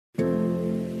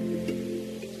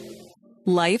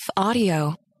Life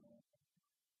Audio.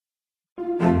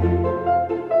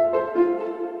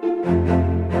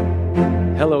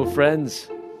 Hello, friends.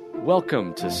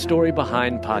 Welcome to Story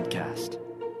Behind Podcast.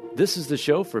 This is the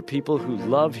show for people who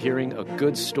love hearing a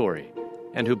good story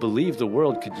and who believe the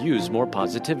world could use more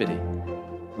positivity.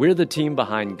 We're the team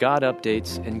behind God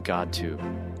Updates and GodTube,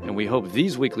 and we hope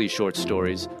these weekly short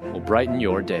stories will brighten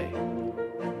your day.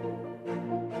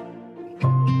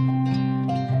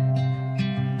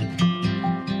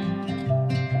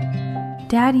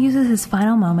 Dad uses his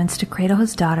final moments to cradle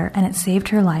his daughter, and it saved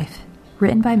her life.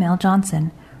 Written by Mel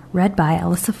Johnson. Read by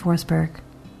Alyssa Forsberg.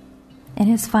 In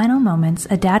his final moments,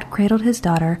 a dad cradled his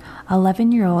daughter,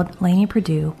 11-year-old Lainey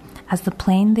Perdue, as the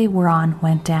plane they were on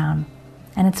went down.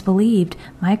 And it's believed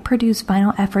Mike Perdue's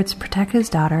final efforts to protect his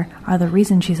daughter are the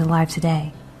reason she's alive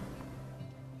today.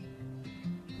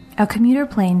 A commuter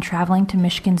plane traveling to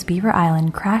Michigan's Beaver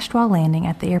Island crashed while landing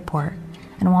at the airport.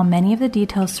 And while many of the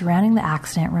details surrounding the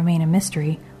accident remain a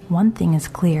mystery, one thing is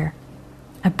clear.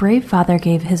 A brave father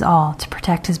gave his all to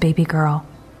protect his baby girl.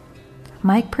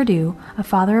 Mike Perdue, a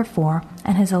father of 4,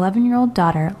 and his 11-year-old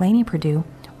daughter, Lainey Perdue,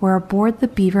 were aboard the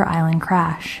Beaver Island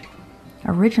crash.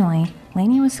 Originally,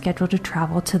 Lainey was scheduled to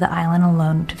travel to the island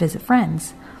alone to visit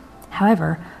friends.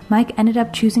 However, Mike ended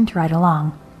up choosing to ride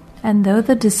along, and though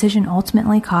the decision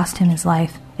ultimately cost him his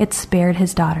life, it spared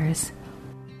his daughters.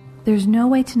 There's no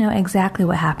way to know exactly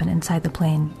what happened inside the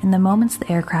plane in the moments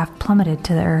the aircraft plummeted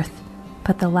to the earth,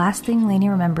 but the last thing Lainey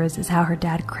remembers is how her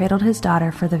dad cradled his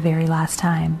daughter for the very last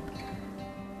time.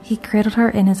 He cradled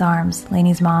her in his arms,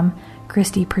 Lainey's mom,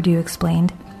 Christy Perdue,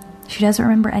 explained. She doesn't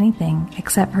remember anything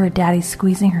except for her daddy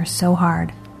squeezing her so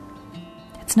hard.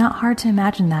 It's not hard to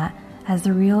imagine that, as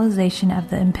the realization of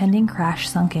the impending crash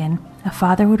sunk in, a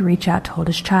father would reach out to hold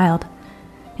his child,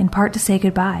 in part to say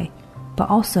goodbye, but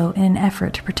also in an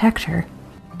effort to protect her.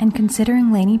 And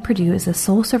considering Lainey Perdue is the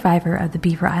sole survivor of the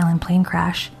Beaver Island plane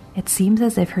crash, it seems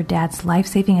as if her dad's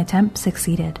life-saving attempt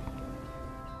succeeded.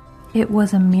 It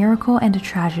was a miracle and a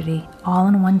tragedy, all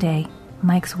in one day,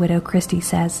 Mike's widow Christy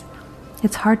says.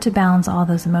 It's hard to balance all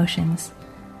those emotions.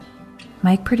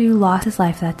 Mike Perdue lost his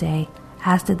life that day,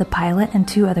 as did the pilot and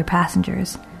 2 other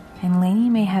passengers, and Lainey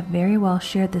may have very well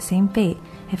shared the same fate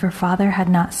if her father had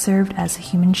not served as a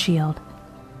human shield.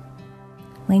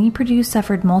 Lainey Perdue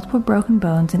suffered multiple broken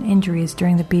bones and injuries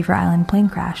during the Beaver Island plane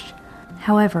crash.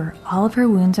 However, all of her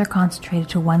wounds are concentrated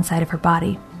to one side of her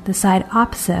body, the side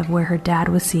opposite of where her dad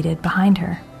was seated behind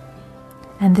her.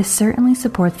 And this certainly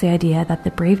supports the idea that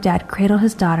the brave dad cradled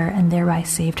his daughter and thereby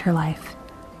saved her life.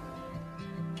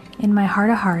 In my heart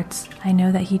of hearts, I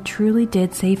know that he truly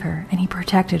did save her and he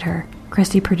protected her,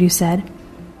 Christy Perdue said.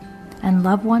 And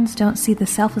loved ones don't see the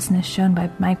selflessness shown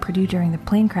by Mike Perdue during the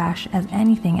plane crash as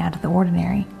anything out of the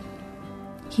ordinary.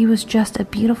 He was just a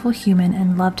beautiful human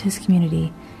and loved his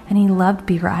community, and he loved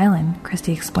Beaver Island,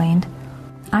 Christy explained.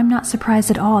 I'm not surprised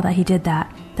at all that he did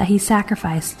that he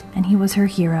sacrificed, and he was her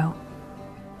hero.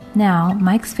 Now,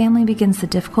 Mike's family begins the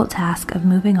difficult task of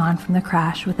moving on from the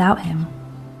crash without him.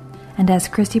 And as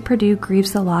Christy Perdue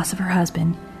grieves the loss of her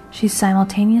husband, she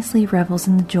simultaneously revels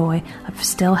in the joy of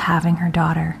still having her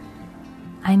daughter.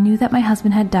 I knew that my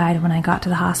husband had died when I got to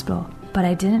the hospital, but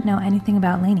I didn't know anything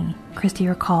about Lainey, Christy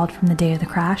recalled from the day of the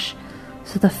crash.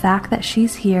 So the fact that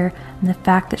she's here and the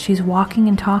fact that she's walking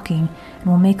and talking and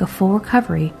will make a full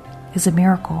recovery is a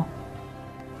miracle.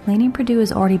 Lainey Perdue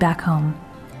is already back home,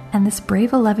 and this brave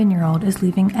 11-year-old is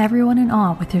leaving everyone in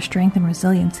awe with her strength and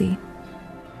resiliency.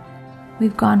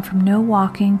 We've gone from no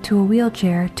walking to a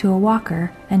wheelchair to a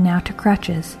walker and now to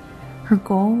crutches. Her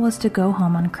goal was to go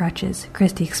home on crutches,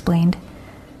 Christy explained.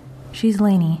 She's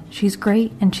Lainey, she's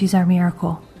great, and she's our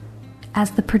miracle.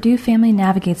 As the Perdue family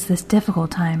navigates this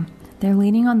difficult time, they're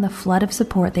leaning on the flood of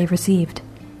support they've received.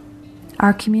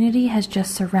 Our community has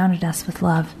just surrounded us with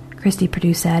love, Christy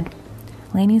Perdue said.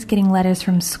 Lainey's getting letters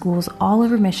from schools all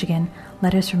over Michigan,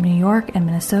 letters from New York and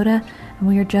Minnesota, and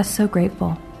we are just so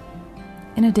grateful.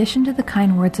 In addition to the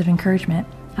kind words of encouragement,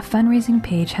 a fundraising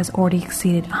page has already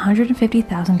exceeded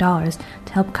 $150,000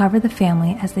 to help cover the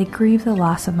family as they grieve the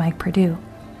loss of Mike Perdue.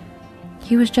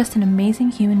 He was just an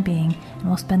amazing human being, and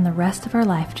we'll spend the rest of our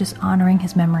life just honoring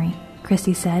his memory,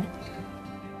 Christy said.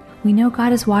 We know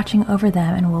God is watching over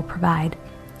them and will provide.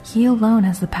 He alone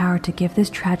has the power to give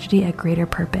this tragedy a greater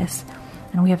purpose,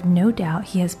 and we have no doubt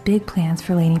he has big plans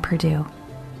for Lainey Perdue.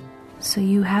 So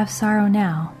you have sorrow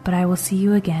now, but I will see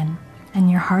you again, and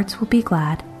your hearts will be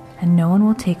glad, and no one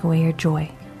will take away your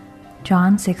joy.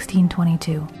 John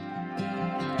 16:22.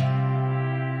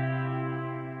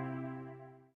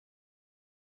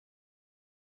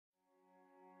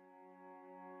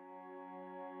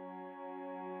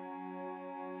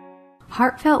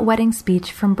 Heartfelt wedding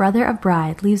speech from brother of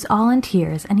bride leaves all in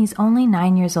tears, and he's only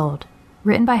 9 years old.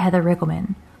 Written by Heather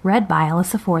Riggleman. Read by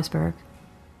Alyssa Forsberg.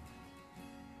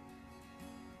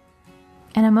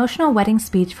 An emotional wedding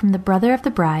speech from the brother of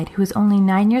the bride, who is only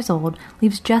 9 years old,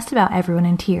 leaves just about everyone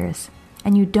in tears.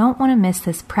 And you don't want to miss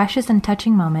this precious and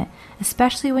touching moment,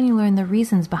 especially when you learn the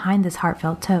reasons behind this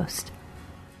heartfelt toast.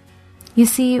 You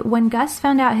see, when Gus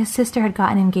found out his sister had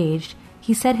gotten engaged,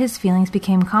 he said his feelings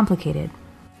became complicated.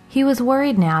 He was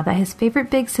worried now that his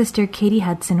favorite big sister, Katie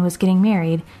Hudson, was getting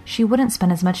married, she wouldn't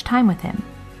spend as much time with him.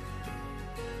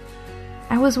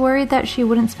 "I was worried that she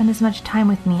wouldn't spend as much time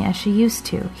with me as she used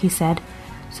to," he said.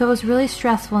 "So it was really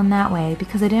stressful in that way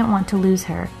because I didn't want to lose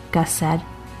her," Gus said.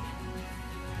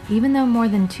 Even though more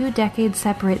than 2 decades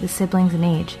separate the siblings in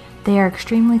age, they are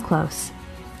extremely close.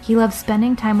 He loves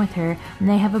spending time with her, and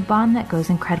they have a bond that goes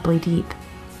incredibly deep.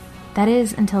 That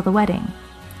is, until the wedding.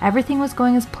 Everything was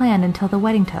going as planned until the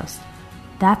wedding toast.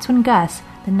 That's when Gus,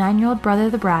 the 9-year-old brother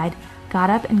of the bride, got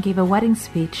up and gave a wedding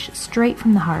speech straight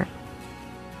from the heart.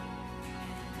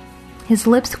 His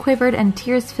lips quivered and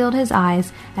tears filled his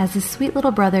eyes as his sweet little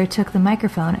brother took the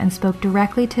microphone and spoke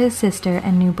directly to his sister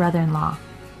and new brother-in-law.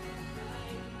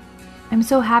 "I'm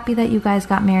so happy that you guys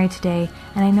got married today,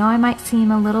 and I know I might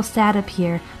seem a little sad up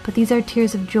here, but these are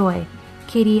tears of joy.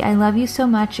 Katie, I love you so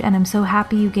much, and I'm so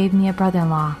happy you gave me a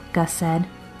brother-in-law," Gus said.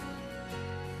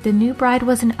 The new bride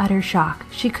was in utter shock.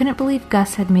 She couldn't believe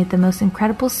Gus had made the most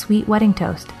incredible sweet wedding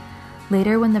toast.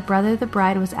 Later, when the brother of the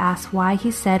bride was asked why he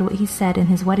said what he said in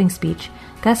his wedding speech,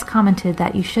 Gus commented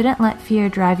that you shouldn't let fear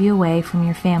drive you away from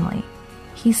your family.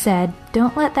 He said,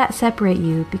 "Don't let that separate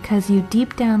you because you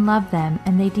deep down love them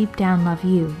and they deep down love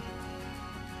you."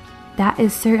 That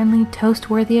is certainly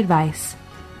toast-worthy advice.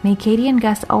 May Katie and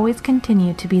Gus always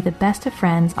continue to be the best of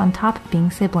friends on top of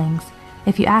being siblings.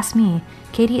 If you ask me,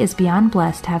 Katie is beyond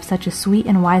blessed to have such a sweet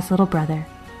and wise little brother.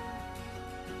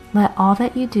 Let all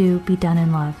that you do be done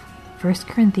in love. 1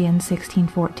 Corinthians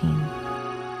 16:14.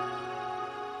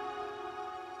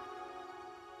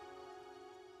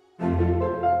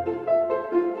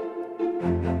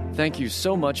 Thank you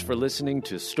so much for listening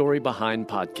to Story Behind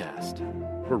Podcast.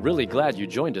 We're really glad you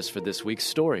joined us for this week's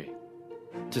story.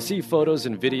 To see photos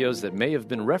and videos that may have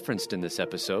been referenced in this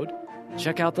episode,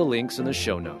 check out the links in the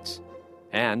show notes.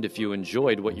 And if you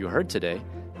enjoyed what you heard today,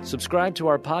 subscribe to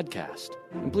our podcast,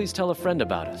 and please tell a friend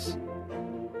about us.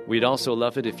 We'd also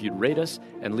love it if you'd rate us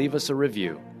and leave us a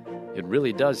review. It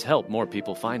really does help more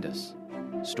people find us.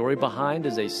 Story Behind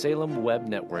is a Salem Web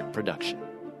Network production.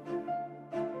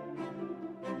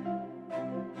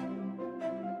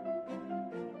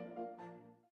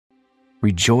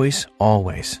 Rejoice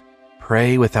always.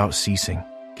 Pray without ceasing.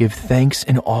 Give thanks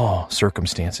in all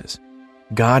circumstances.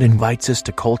 God invites us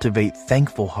to cultivate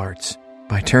thankful hearts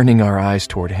by turning our eyes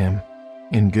toward Him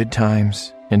in good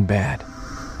times and bad.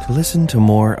 To listen to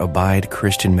more Abide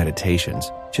Christian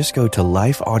Meditations, just go to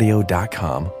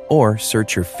lifeaudio.com or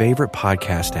search your favorite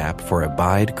podcast app for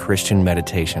Abide Christian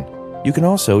Meditation. You can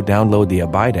also download the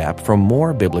Abide app for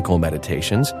more biblical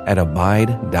meditations at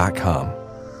abide.com.